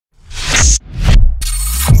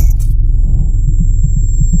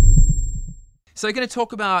So we're going to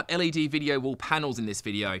talk about LED video wall panels in this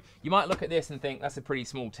video. You might look at this and think that's a pretty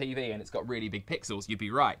small TV and it's got really big pixels. You'd be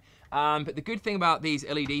right. But the good thing about these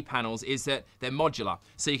LED panels is that they're modular.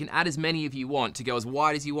 So you can add as many as you want to go as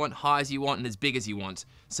wide as you want, high as you want, and as big as you want.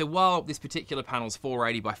 So while this particular panel is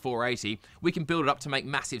 480 by 480, we can build it up to make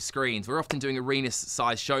massive screens. We're often doing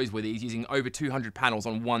arena-sized shows with these using over 200 panels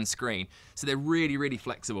on one screen. So they're really, really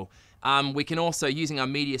flexible. We can also, using our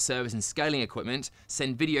media servers and scaling equipment,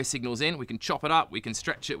 send video signals in. We can chop it up, we can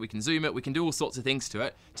stretch it, we can zoom it, we can do all sorts of things to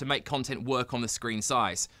it to make content work on the screen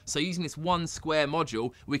size. So using this one square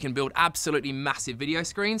module, we can build absolutely massive video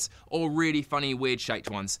screens or really funny, weird shaped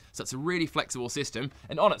ones. So it's a really flexible system,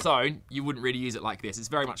 and on its own, you wouldn't really use it like this. It's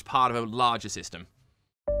very much part of a larger system.